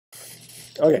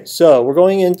Okay, so we're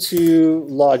going into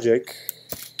Logic.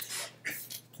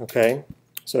 Okay,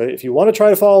 so if you want to try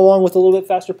to follow along with a little bit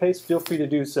faster pace, feel free to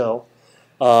do so.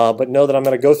 But know that I'm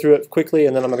going to go through it quickly,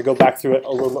 and then I'm going to go back through it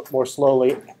a little bit more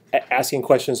slowly, asking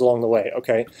questions along the way.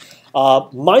 Okay.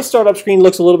 My startup screen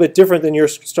looks a little bit different than your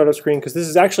startup screen because this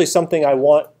is actually something I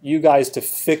want you guys to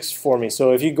fix for me.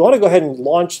 So if you want to go ahead and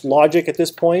launch Logic at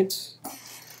this point,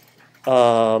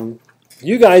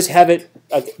 you guys have it.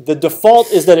 The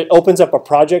default is that it opens up a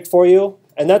project for you,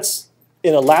 and that's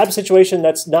in a lab situation.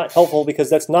 That's not helpful because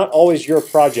that's not always your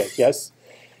project. Yes.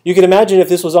 You can imagine if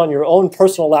this was on your own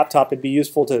personal laptop, it'd be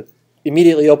useful to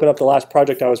immediately open up the last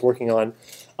project I was working on.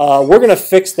 We're going to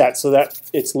fix that so that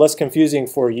it's less confusing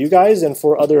for you guys and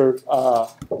for other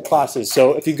classes.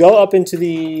 So if you go up into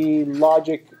the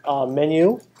Logic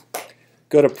menu,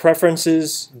 go to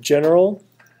Preferences, General,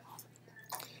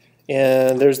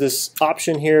 and there's this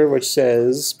option here which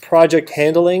says Project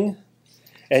Handling,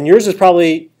 and yours is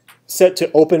probably set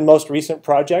to Open Most Recent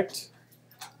Project.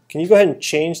 Can you go ahead and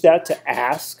change that to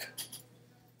Ask?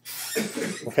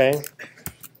 Okay.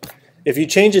 If you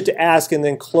change it to Ask and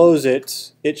then close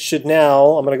it, it should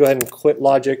now, I'm going to go ahead and quit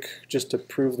Logic just to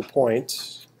prove the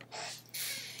point.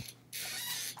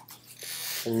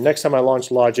 And next time I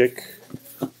launch Logic,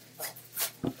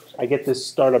 I get this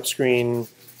startup screen,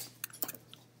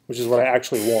 which is what I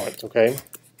actually want, okay?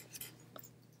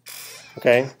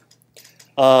 Okay.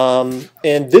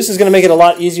 And this is going to make it a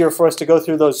lot easier for us to go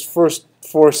through those first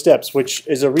 4 steps, which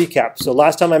is a recap. So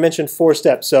last time I mentioned 4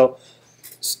 steps. So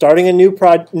starting a new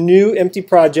empty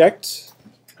project.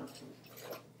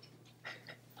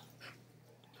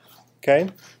 Okay.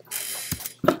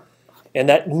 And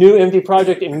that new empty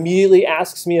project immediately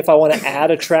asks me if I want to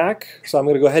add a track. So I'm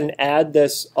going to go ahead and add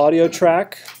this audio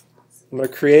track. I'm going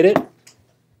to create it.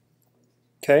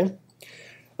 Okay.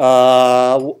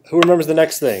 Who remembers the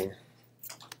next thing?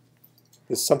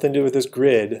 There's something to do with this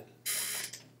grid.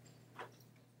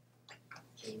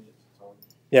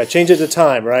 Yeah, change it to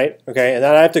time, right? Okay, and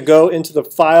then I have to go into the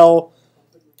File,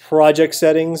 Project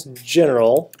Settings,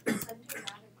 General.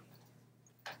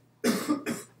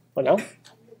 What now?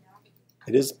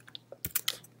 It is.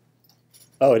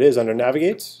 Oh, it is under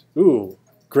Navigate. Ooh,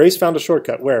 Grace found a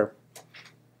shortcut. Where?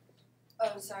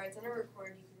 Oh, sorry, it's under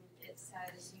Record. It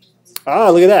says. Ah,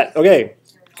 look at that. Okay,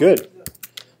 good.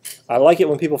 I like it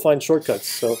when people find shortcuts.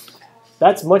 So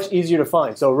that's much easier to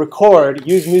find. So Record,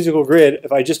 use Musical Grid.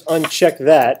 If I just uncheck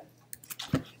that,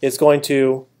 it's going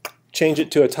to change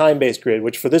it to a time-based grid,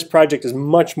 which for this project is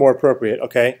much more appropriate.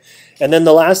 Okay. And then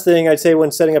the last thing I'd say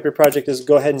when setting up your project is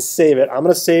go ahead and save it. I'm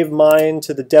going to save mine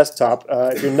to the desktop.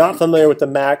 If you're not familiar with the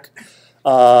Mac,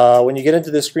 when you get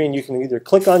into this screen, you can either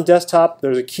click on desktop.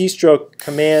 There's a keystroke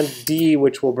Command D,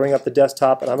 which will bring up the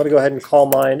desktop. And I'm going to go ahead and call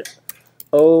mine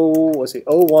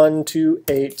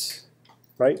 0128,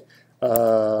 right?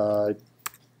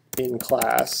 In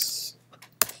class.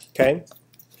 Okay.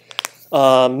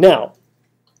 Now,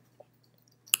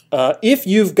 if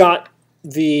you've got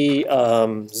the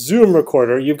Zoom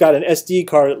recorder, you've got an SD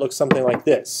card that looks something like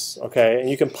this. Okay, and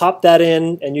you can pop that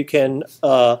in, and you can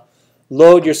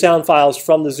load your sound files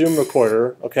from the Zoom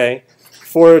recorder. Okay.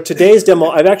 For today's demo,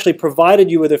 I've actually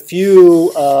provided you with a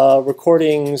few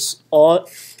recordings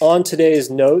on today's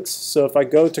notes. So if I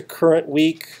go to current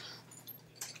week,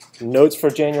 notes for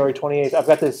January 28th, I've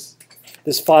got this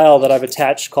file that I've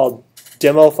attached called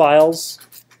demo files.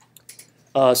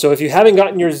 So if you haven't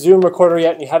gotten your Zoom recorder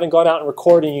yet and you haven't gone out and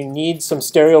recorded and you need some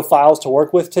stereo files to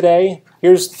work with today,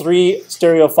 here's 3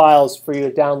 stereo files for you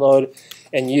to download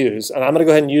and use. And I'm going to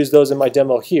go ahead and use those in my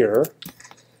demo here.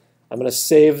 I'm going to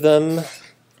save them.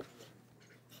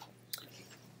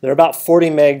 They're about 40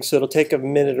 megs, so it'll take a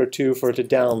minute or 2 for it to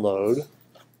download.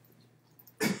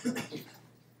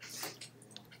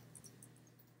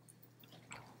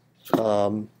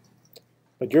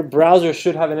 But your browser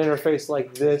should have an interface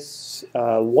like this.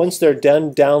 Once they're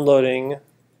done downloading,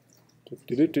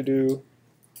 this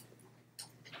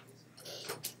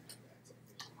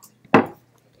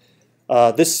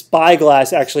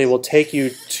spyglass actually will take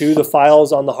you to the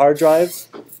files on the hard drive.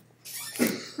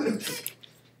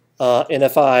 And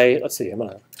if let's see, I'm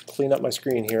going to clean up my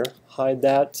screen here. Hide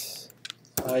that.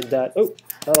 Oh,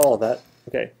 not all of that.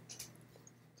 Okay.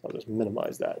 So I'll just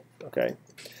minimize that. Okay.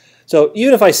 So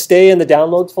even if I stay in the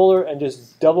downloads folder and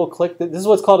just double click, this is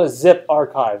what's called a zip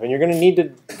archive. And you're going to need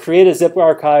to create a zip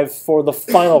archive for the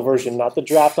final version, not the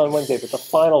draft on Wednesday, but the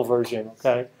final version.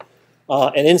 Okay.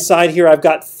 And inside here, I've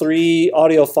got 3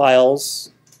 audio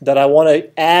files that I want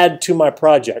to add to my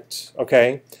project.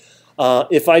 Okay.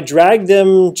 If I drag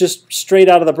them just straight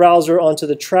out of the browser onto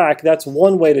the track, that's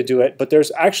one way to do it, but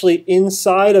there's actually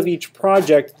inside of each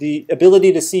project the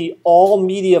ability to see all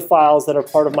media files that are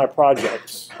part of my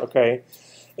project. Okay,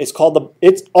 it's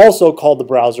also called the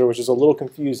browser, which is a little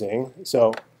confusing.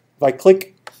 So if I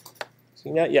click,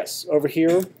 see that? Yes, over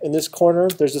here in this corner,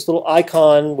 there's this little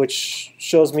icon which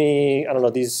shows me, I don't know,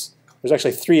 there's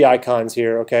actually 3 icons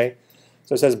here. Okay,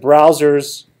 so it says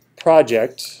Browsers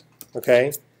Project.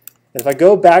 Okay. And if I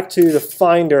go back to the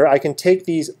Finder, I can take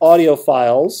these audio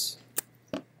files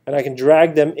and I can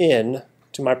drag them in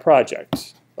to my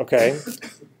project. Okay?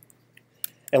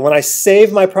 And when I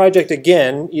save my project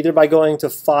again, either by going to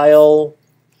File,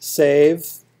 Save,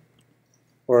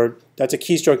 or that's a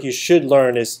keystroke you should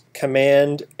learn is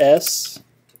Command S.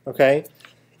 Okay?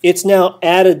 It's now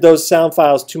added those sound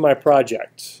files to my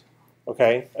project.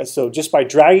 Okay? And so just by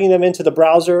dragging them into the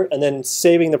browser and then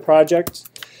saving the project,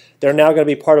 they're now going to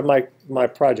be part of my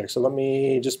project. So let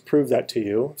me just prove that to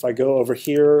you. If I go over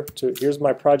here to, here's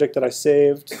my project that I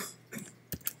saved.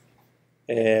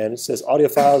 And it says audio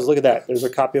files. Look at that. There's a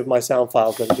copy of my sound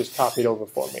files that it just copied over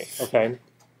for me. Okay.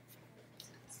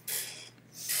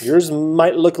 Yours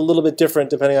might look a little bit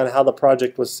different depending on how the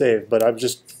project was saved, but I'm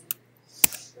just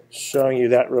showing you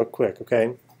that real quick.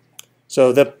 Okay.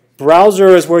 So the browser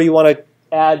is where you want to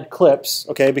add clips.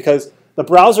 Okay, because the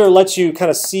browser lets you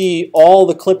kind of see all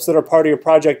the clips that are part of your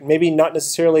project, maybe not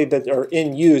necessarily that are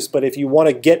in use, but if you want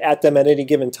to get at them at any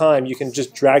given time, you can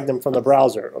just drag them from the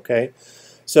browser, okay?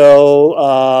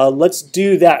 So let's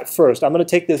do that first. I'm going to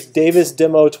take this Davis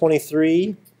Demo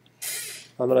 23.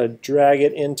 I'm going to drag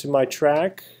it into my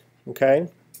track, okay?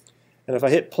 And if I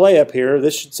hit play up here,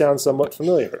 this should sound somewhat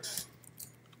familiar.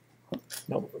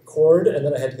 No, record, and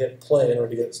then I had to hit play in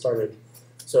order to get it started.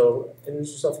 So,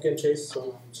 introduce yourself again, Chase.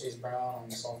 So, Chase Brown, I'm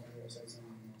a software assistant.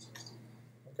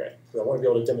 Okay, so I want to be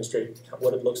able to demonstrate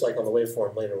what it looks like on the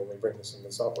waveform later when we bring this into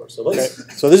the software. So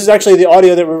so this is actually the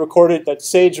audio that we recorded, that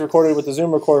Sage recorded with the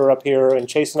Zoom recorder up here, and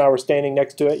Chase and I were standing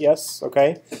next to it. Yes,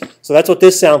 okay. So that's what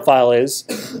this sound file is.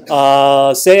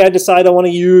 Say I decide I want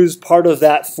to use part of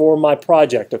that for my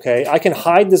project. Okay, I can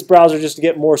hide this browser just to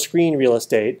get more screen real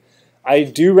estate. I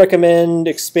do recommend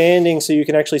expanding so you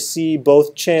can actually see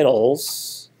both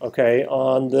channels. Okay,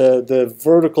 on the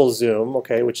vertical zoom,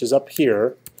 okay, which is up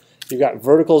here. You've got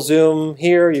vertical zoom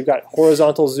here, you've got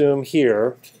horizontal zoom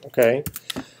here, okay.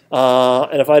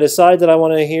 And if I decide that I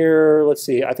want to hear, let's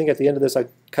see, I think at the end of this I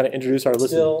kind of introduce our listening.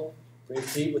 Still,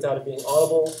 repeat without it being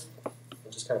audible,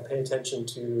 and just kind of pay attention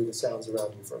to the sounds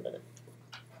around you for a minute.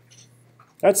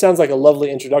 That sounds like a lovely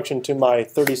introduction to my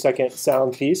 30-second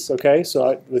sound piece, okay.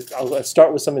 So I'll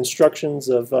start with some instructions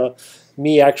of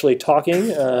me actually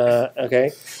talking,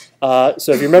 okay.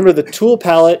 So if you remember the tool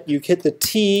palette, you hit the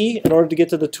T in order to get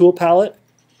to the tool palette,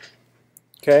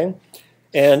 okay.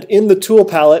 And in the tool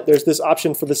palette, there's this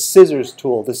option for the scissors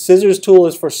tool. The scissors tool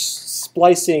is for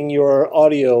splicing your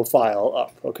audio file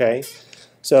up, okay.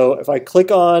 So if I click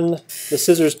on the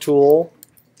scissors tool,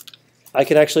 I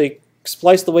can actually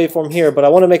splice the waveform here, but I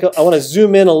want to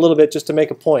zoom in a little bit just to make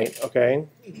a point, okay.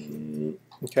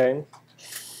 Okay.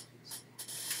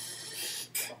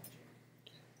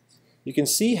 You can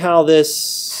see how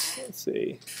this, let's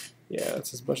see, yeah,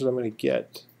 that's as much as I'm going to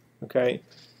get, okay.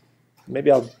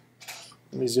 Maybe let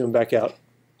me zoom back out.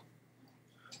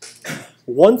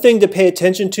 One thing to pay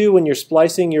attention to when you're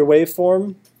splicing your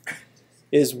waveform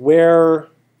is where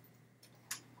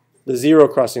the zero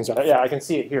crossings are. Yeah, I can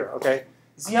see it here, okay.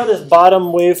 See how this bottom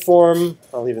waveform,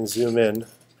 I'll even zoom in,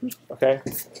 okay.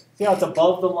 See how it's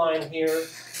above the line here, and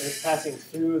it's passing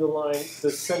through the line,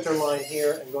 the center line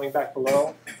here, and going back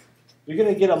below? You're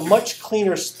going to get a much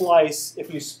cleaner splice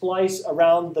if you splice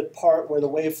around the part where the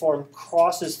waveform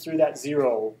crosses through that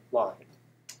zero line,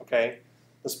 okay?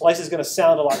 The splice is going to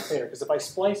sound a lot cleaner, because if I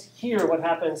splice here, what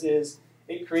happens is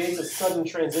it creates a sudden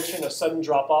transition, a sudden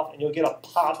drop-off, and you'll get a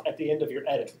pop at the end of your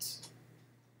edit,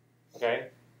 okay?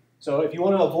 So if you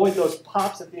want to avoid those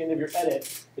pops at the end of your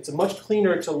edit, it's much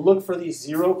cleaner to look for these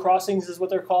zero crossings, is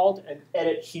what they're called, and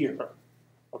edit here,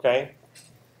 okay?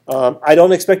 I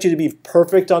don't expect you to be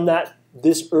perfect on that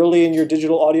this early in your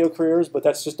digital audio careers, but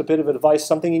that's just a bit of advice.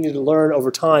 Something you need to learn over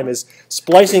time is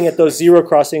splicing at those zero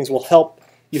crossings will help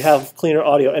you have cleaner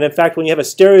audio. And in fact, when you have a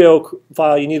stereo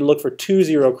file, you need to look for 2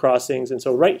 zero crossings. And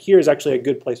so right here is actually a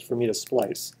good place for me to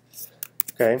splice.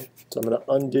 Okay, so I'm going to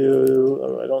undo.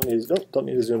 Oh, I don't need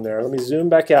to zoom there. Let me zoom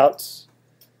back out.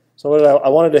 So what I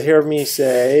wanted to hear me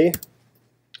say,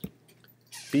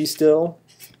 be still.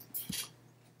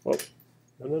 Whoa.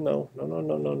 No.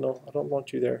 I don't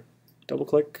want you there. Double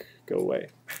click, go away.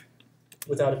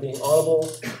 Without it being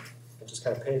audible, And just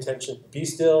kind of pay attention. Be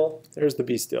still. There's the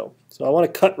be still. So I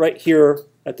want to cut right here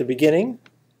at the beginning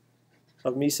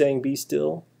of me saying be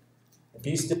still.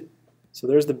 Be still. So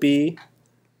there's the B.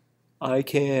 I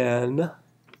can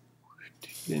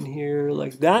get in here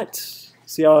like that.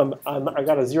 See how I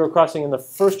got a zero crossing in the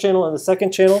first channel and the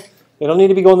second channel? They don't need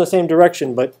to be going the same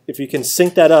direction, but if you can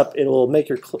sync that up, it will make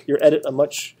your edit a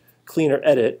much cleaner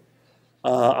edit.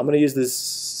 I'm going to use this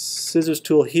scissors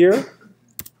tool here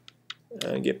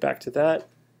and get back to that.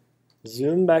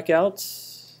 Zoom back out.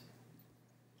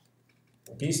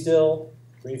 Be still.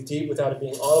 Breathe deep without it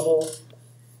being audible.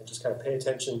 And just kind of pay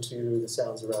attention to the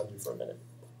sounds around you for a minute.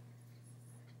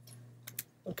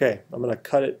 Okay, I'm going to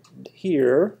cut it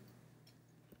here.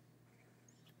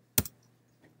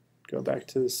 Go back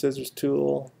to the scissors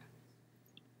tool.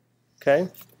 Okay.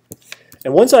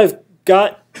 And once I've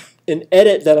got an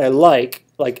edit that I like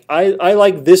I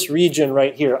like this region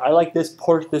right here. I like this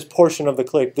portion of the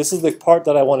click. This is the part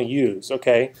that I want to use,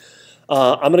 okay?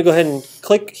 I'm going to go ahead and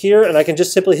click here, and I can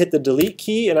just simply hit the delete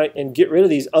key and get rid of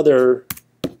these other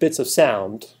bits of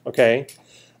sound, okay?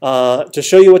 To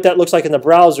show you what that looks like in the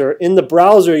browser,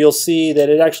 you'll see that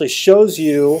it actually shows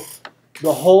you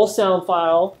the whole sound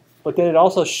file, but then it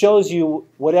also shows you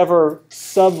whatever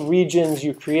sub-regions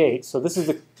you create. So this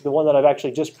is the one that I've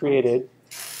actually just created.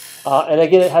 And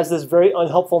again, it has this very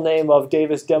unhelpful name of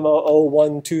Davis Demo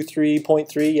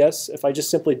 0123.3. Yes, if I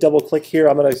just simply double click here,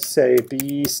 I'm going to say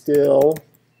be still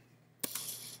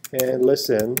and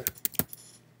listen.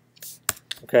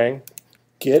 Okay,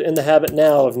 get in the habit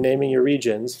now of naming your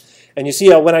regions. And you see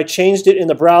how when I changed it in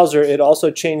the browser, it also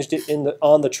changed it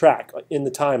on the track, in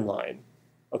the timeline.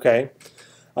 Okay,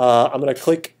 I'm going to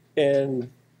click and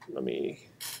let me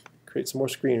create some more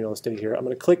screen real estate here. I'm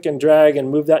going to click and drag and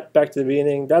move that back to the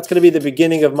beginning. That's going to be the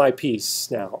beginning of my piece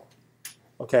now.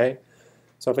 Okay,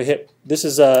 so if I hit, this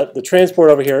is the transport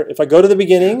over here. If I go to the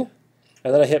beginning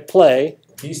and then I hit play,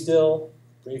 be still,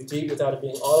 breathe deep without it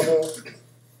being audible,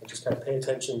 and just kind of pay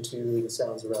attention to the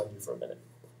sounds around you for a minute.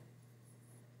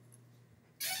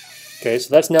 Okay,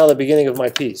 so that's now the beginning of my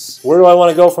piece. Where do I want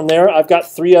to go from there? I've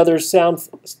got three other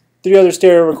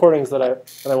stereo recordings that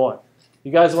I want.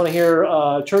 You guys want to hear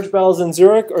church bells in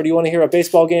Zurich, or do you want to hear a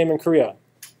baseball game in Korea?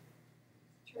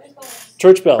 Church bells.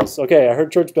 Church bells. Okay, I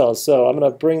heard church bells. So I'm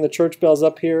going to bring the church bells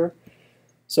up here.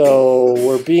 So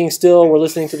we're being still, we're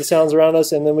listening to the sounds around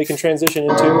us, and then we can transition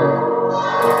into...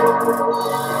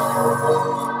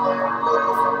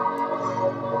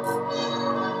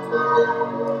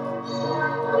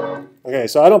 Okay,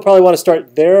 so I don't probably want to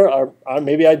start there, or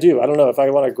maybe I do. I don't know. If I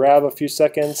want to grab a few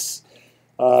seconds,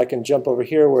 I can jump over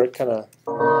here where it kind of...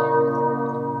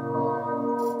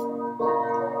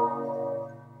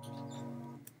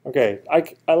 Okay,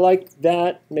 I like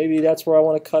that. Maybe that's where I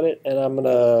want to cut it, and I'm going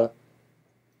to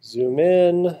zoom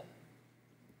in.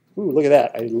 Ooh, look at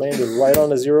that. I landed right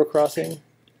on a zero crossing.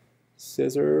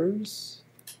 Scissors.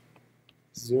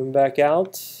 Zoom back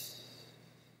out.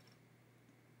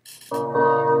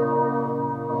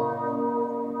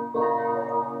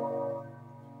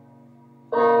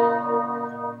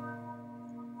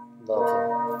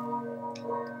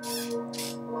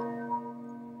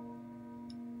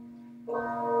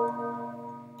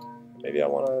 Maybe I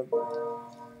want to,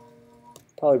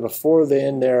 probably before the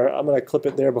end there, I'm going to clip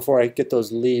it there before I get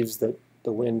those leaves that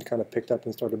the wind kind of picked up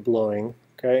and started blowing.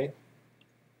 Okay,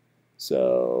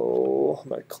 so I'm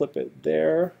going to clip it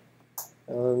there,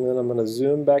 and then I'm going to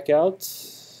zoom back out.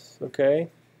 Okay,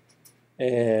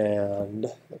 and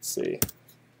let's see,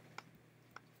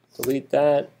 delete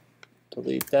that,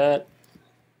 delete that.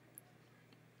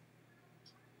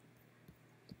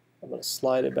 I'm going to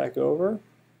slide it back over.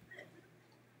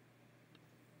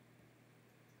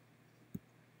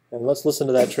 And let's listen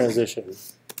to that transition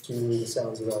to the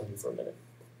sounds around you for a minute.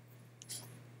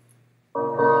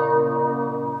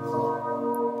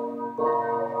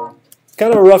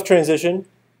 Kind of a rough transition.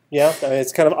 Yeah, I mean,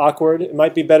 it's kind of awkward. It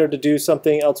might be better to do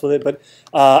something else with it, but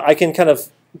I can kind of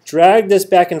drag this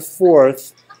back and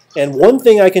forth. And one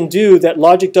thing I can do that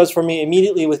Logic does for me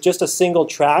immediately with just a single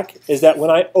track is that when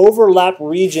I overlap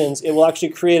regions, it will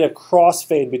actually create a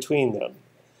crossfade between them.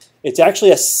 It's actually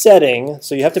a setting,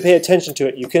 so you have to pay attention to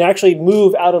it. You can actually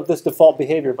move out of this default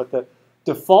behavior, but the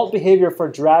default behavior for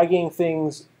dragging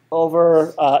things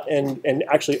over and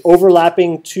actually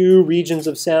overlapping two regions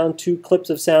of sound, two clips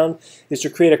of sound, is to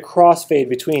create a crossfade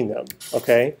between them.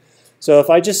 Okay, so if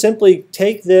I just simply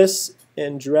take this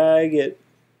and drag it,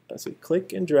 let's see,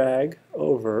 click and drag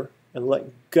over and let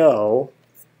go.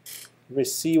 We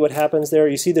see what happens there.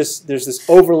 You see this? There's this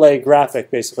overlay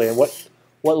graphic basically, and what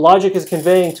Logic is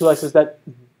conveying to us is that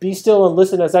be still and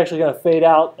listen is actually going to fade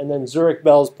out, and then Zurich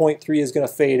Bell's 0.3 is going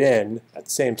to fade in at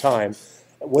the same time.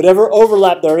 Whatever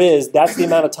overlap there is, that's the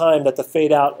amount of time that the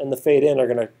fade out and the fade in are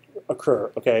going to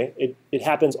occur. Okay, it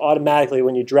happens automatically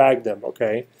when you drag them.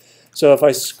 Okay, so if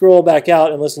I scroll back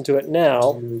out and listen to it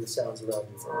now, The sounds around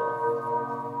you.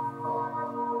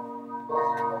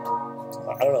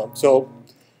 I don't know. So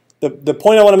the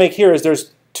point I want to make here is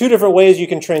there's two different ways you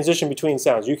can transition between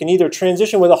sounds. You can either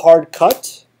transition with a hard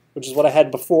cut, which is what I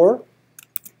had before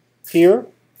here,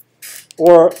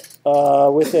 or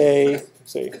with a,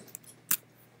 let's see,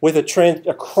 with a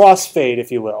crossfade,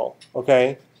 if you will.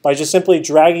 Okay, by just simply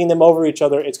dragging them over each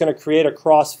other, it's going to create a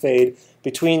crossfade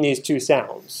between these two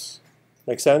sounds.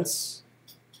 Make sense?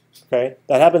 Okay,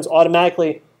 that happens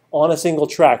automatically on a single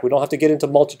track. We don't have to get into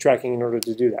multi-tracking in order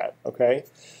to do that. Okay.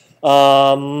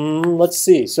 Let's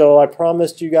see. So I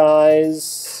promised you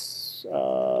guys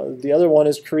the other one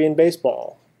is Korean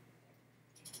baseball.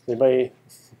 Anybody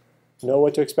know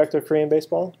what to expect of Korean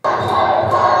baseball?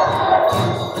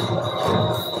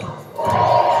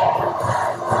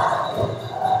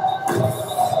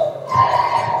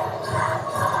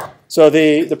 So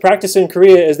the practice in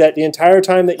Korea is that the entire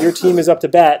time that your team is up to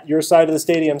bat, your side of the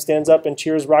stadium stands up and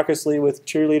cheers raucously with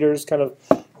cheerleaders kind of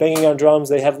banging on drums.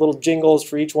 They have little jingles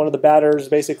for each one of the batters,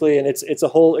 basically, and it's a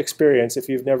whole experience if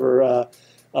you've never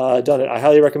done it. I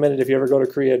highly recommend it if you ever go to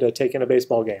Korea to take in a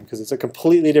baseball game, because it's a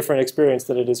completely different experience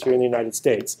than it is here in the United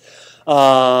States.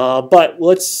 But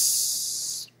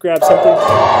let's grab something.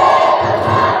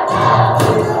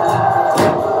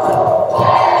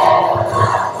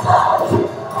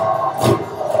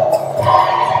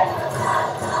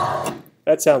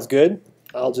 That sounds good.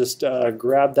 I'll just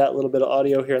grab that little bit of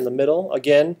audio here in the middle.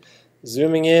 Again,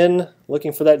 zooming in,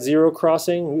 looking for that zero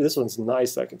crossing. Ooh, this one's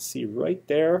nice. I can see right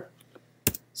there.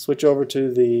 Switch over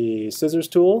to the scissors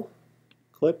tool.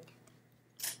 Clip.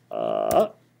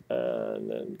 And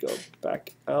then go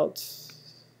back out.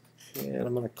 And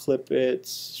I'm going to clip it,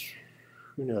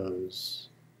 who knows,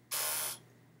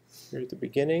 here at the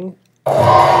beginning.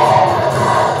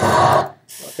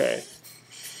 Okay.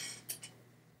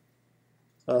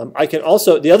 I can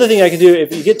also, the other thing I can do,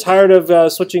 if you get tired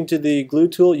of switching to the glue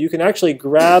tool, you can actually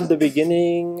grab the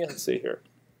beginning, let's see here,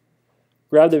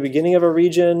 grab the beginning of a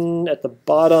region at the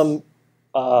bottom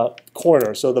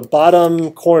corner. So the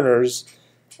bottom corners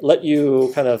let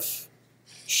you kind of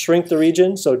shrink the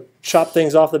region, so chop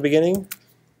things off the beginning.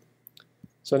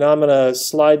 So now I'm going to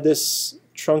slide this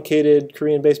truncated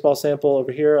Korean baseball sample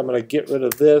over here. I'm going to get rid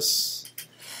of this,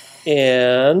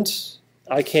 and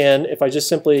I can, if I just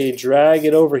simply drag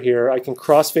it over here, I can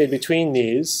crossfade between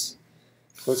these.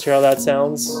 Let's hear how that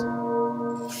sounds.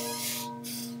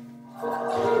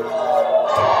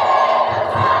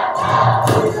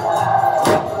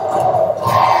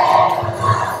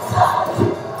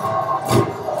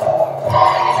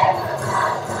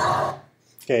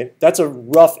 Okay, that's a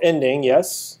rough ending,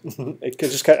 yes. It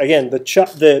could just cut, again,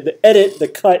 the edit, the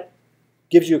cut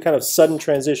gives you a kind of sudden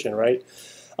transition, right?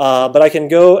 But I can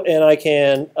go and I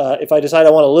can, if I decide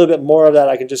I want a little bit more of that,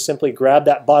 I can just simply grab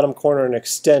that bottom corner and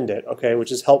extend it, okay,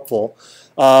 which is helpful.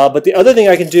 But the other thing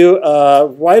I can do,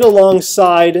 right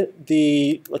alongside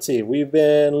the, let's see, we've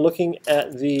been looking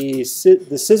at the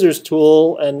scissors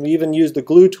tool, and we even used the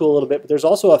glue tool a little bit, but there's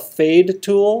also a fade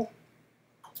tool.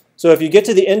 So if you get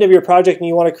to the end of your project and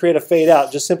you want to create a fade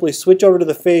out, just simply switch over to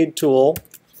the fade tool.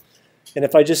 And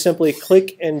if I just simply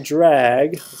click and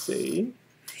drag, let's see.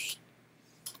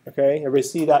 Okay, everybody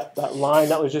see that line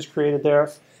that was just created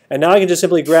there? And now I can just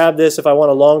simply grab this if I want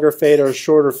a longer fade or a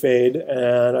shorter fade,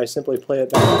 and I simply play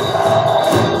it back.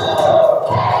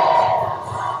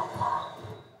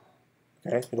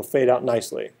 Okay, it'll fade out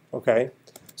nicely. Okay,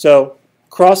 so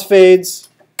crossfades,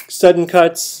 sudden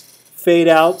cuts, fade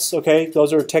outs, okay,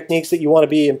 those are techniques that you want to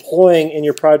be employing in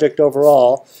your project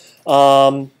overall.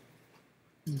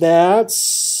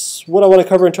 That's what I want to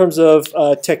cover in terms of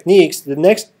techniques. The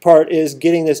next part is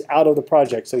getting this out of the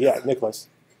project. So yeah, Nicholas.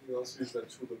 You also use that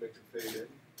tool to make a fade in?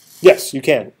 Yes, you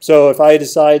can. So if I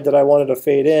decide that I wanted to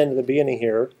fade in at the beginning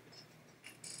here,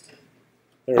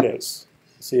 there it is.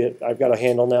 See it? I've got a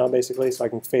handle now basically, so I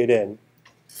can fade in.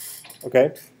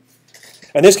 Okay?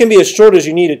 And this can be as short as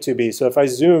you need it to be. So if I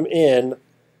zoom in,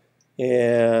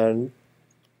 and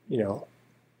you know,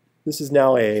 this is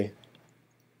now a,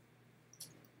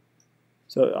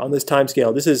 so on this time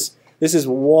scale, this is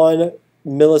 1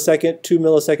 millisecond, 2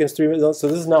 milliseconds, 3 milliseconds. So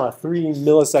this is now a 3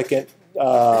 millisecond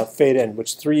fade in,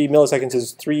 which 3 milliseconds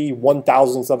is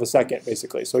 3/1000ths of a second,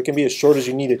 basically. So it can be as short as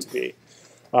you need it to be.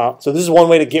 So this is one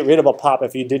way to get rid of a pop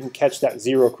if you didn't catch that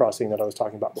zero crossing that I was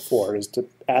talking about before, is to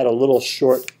add a little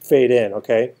short fade in,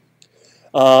 okay?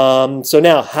 So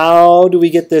now, how do we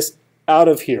get this out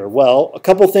of here? Well, a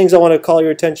couple things I want to call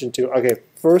your attention to. Okay,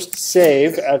 first,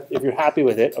 save if you're happy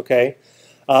with it. Okay,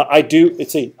 I do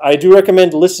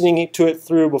recommend listening to it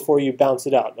through before you bounce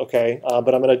it out. Okay,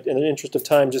 but I'm going to, in the interest of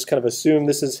time, just kind of assume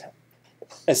this is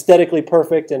aesthetically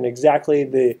perfect and exactly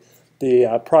the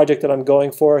project that I'm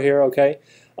going for here. Okay.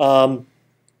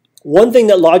 One thing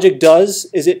that Logic does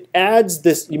is it adds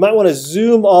this. You might want to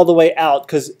zoom all the way out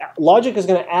because Logic is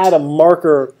going to add a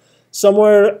marker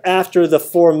somewhere after the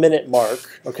 4-minute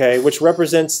mark, okay, which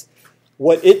represents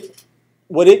what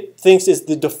it thinks is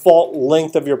the default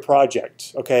length of your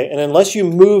project, okay. And unless you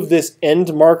move this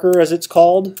end marker, as it's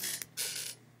called,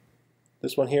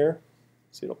 this one here.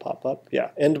 See, it'll pop up.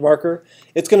 Yeah, end marker.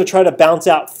 It's going to try to bounce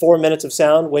out 4 minutes of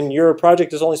sound when your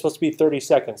project is only supposed to be 30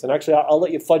 seconds. And actually, I'll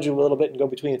let you fudge it a little bit and go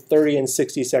between 30 and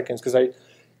 60 seconds because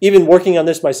even working on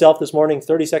this myself this morning,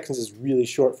 30 seconds is really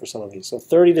short for some of these. So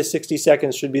 30 to 60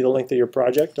 seconds should be the length of your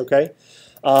project, okay?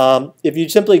 If you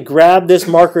simply grab this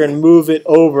marker and move it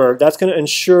over, that's going to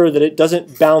ensure that it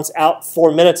doesn't bounce out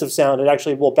 4 minutes of sound. It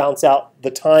actually will bounce out the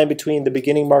time between the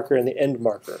beginning marker and the end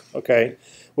marker, okay?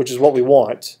 Which is what we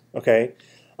want, okay?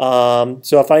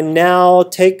 So if I now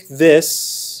take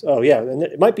this, oh yeah, and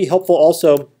it might be helpful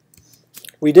also,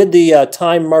 we did the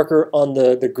time marker on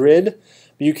the grid,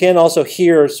 but you can also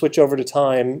here switch over to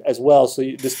time as well, so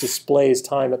this displays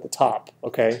time at the top,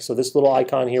 okay? So this little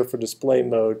icon here for display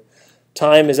mode,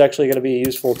 time is actually going to be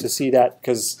useful to see that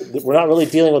because we're not really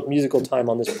dealing with musical time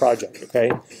on this project, okay?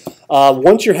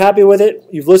 Once you're happy with it,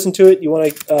 you've listened to it, you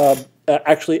want to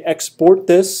actually export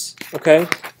this, okay?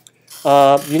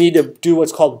 You need to do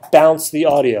what's called bounce the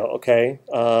audio, okay?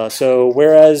 So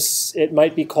whereas it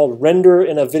might be called render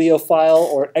in a video file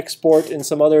or export in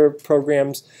some other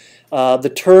programs,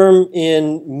 the term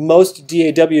in most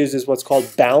DAWs is what's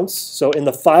called bounce. So in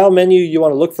the file menu, you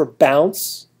want to look for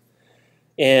bounce.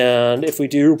 And if we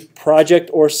do project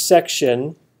or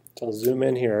section, so I'll zoom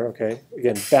in here, okay?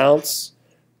 Again, bounce,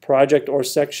 project or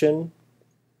section.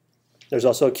 There's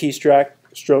also a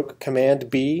keystroke, Command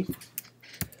B.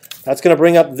 That's going to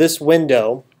bring up this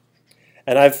window,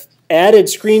 and I've added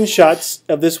screenshots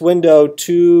of this window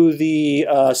to the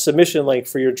submission link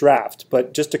for your draft.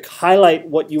 But just to highlight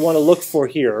what you want to look for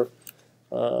here,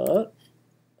 I don't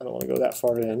want to go that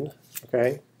far in.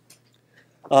 Okay.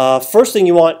 First thing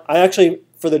you want,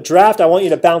 for the draft, I want you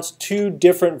to bounce 2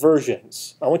 different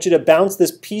versions. I want you to bounce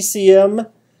this PCM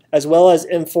as well as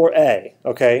M4A.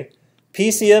 Okay.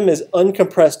 PCM is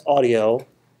uncompressed audio.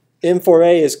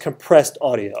 M4A is compressed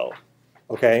audio,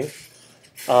 okay?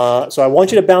 So I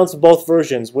want you to bounce both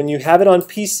versions. When you have it on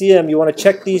PCM, you want to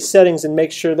check these settings and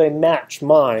make sure they match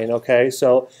mine, okay?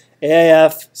 So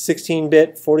AIFF,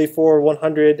 16-bit, 44,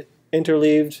 100,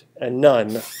 interleaved, and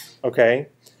none, okay?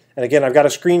 And again, I've got a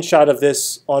screenshot of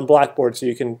this on Blackboard so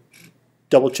you can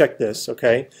double check this,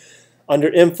 okay? Under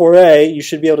M4A, you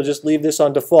should be able to just leave this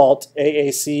on default,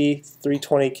 AAC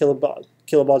 320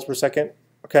 kilobaud per second,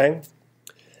 okay?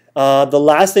 The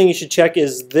last thing you should check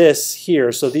is this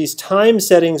here. So these time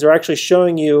settings are actually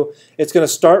showing you it's going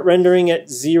to start rendering at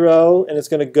 0 and it's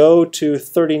going to go to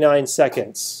 39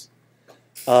 seconds.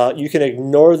 You can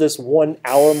ignore this 1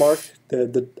 hour mark.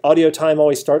 The audio time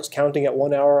always starts counting at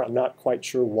 1 hour. I'm not quite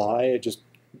sure why. It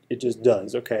just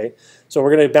does. Okay. So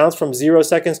we're going to bounce from 0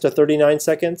 seconds to 39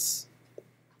 seconds.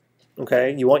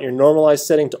 Okay. You want your normalized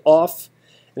setting to off.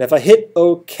 And if I hit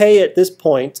OK at this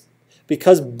point,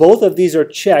 because both of these are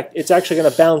checked, it's actually going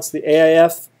to bounce the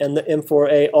AIF and the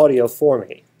M4A audio for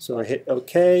me. So I hit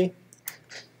OK.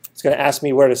 It's going to ask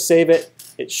me where to save it.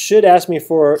 It should ask me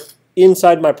for,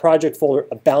 inside my project folder,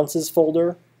 a bounces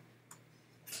folder.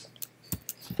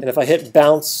 And if I hit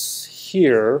bounce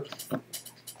here,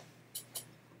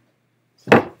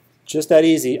 just that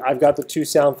easy, I've got the 2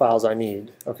 sound files I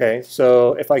need. Okay,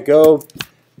 so if I go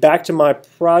back to my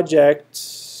project,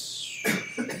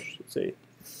 let's see,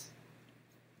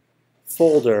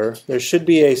 folder, there should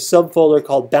be a subfolder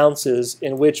called bounces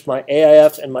in which my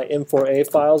AIF and my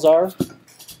M4A files are.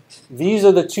 These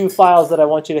are the 2 files that I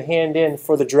want you to hand in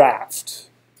for the draft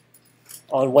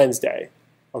on Wednesday.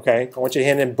 Okay, I want you to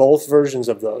hand in both versions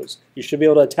of those. You should be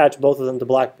able to attach both of them to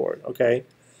Blackboard. Okay.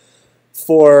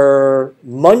 For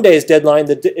Monday's deadline,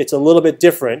 it's a little bit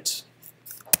different,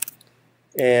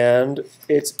 and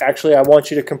it's actually, I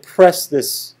want you to compress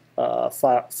this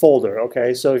folder.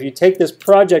 Okay, so if you take this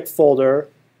project folder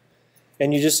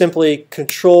and you just simply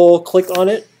click on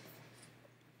it,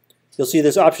 you'll see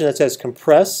this option that says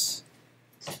compress,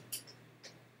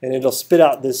 and it'll spit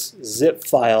out this zip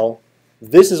file.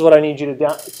 This is what I need you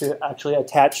to actually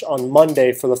attach on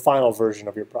Monday for the final version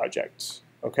of your project.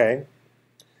 Okay.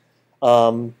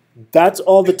 that's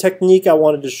all the technique I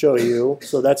wanted to show you.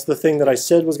 So that's the thing that I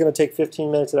said was going to take 15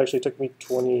 minutes. It actually took me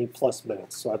 20 plus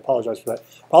minutes. So I apologize for that.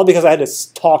 Probably because I had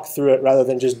to talk through it rather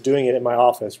than just doing it in my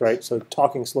office, right? So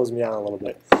talking slows me down a little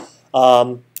bit.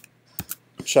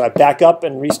 Should I back up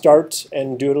and restart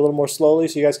and do it a little more slowly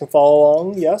so you guys can follow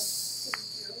along? Yes?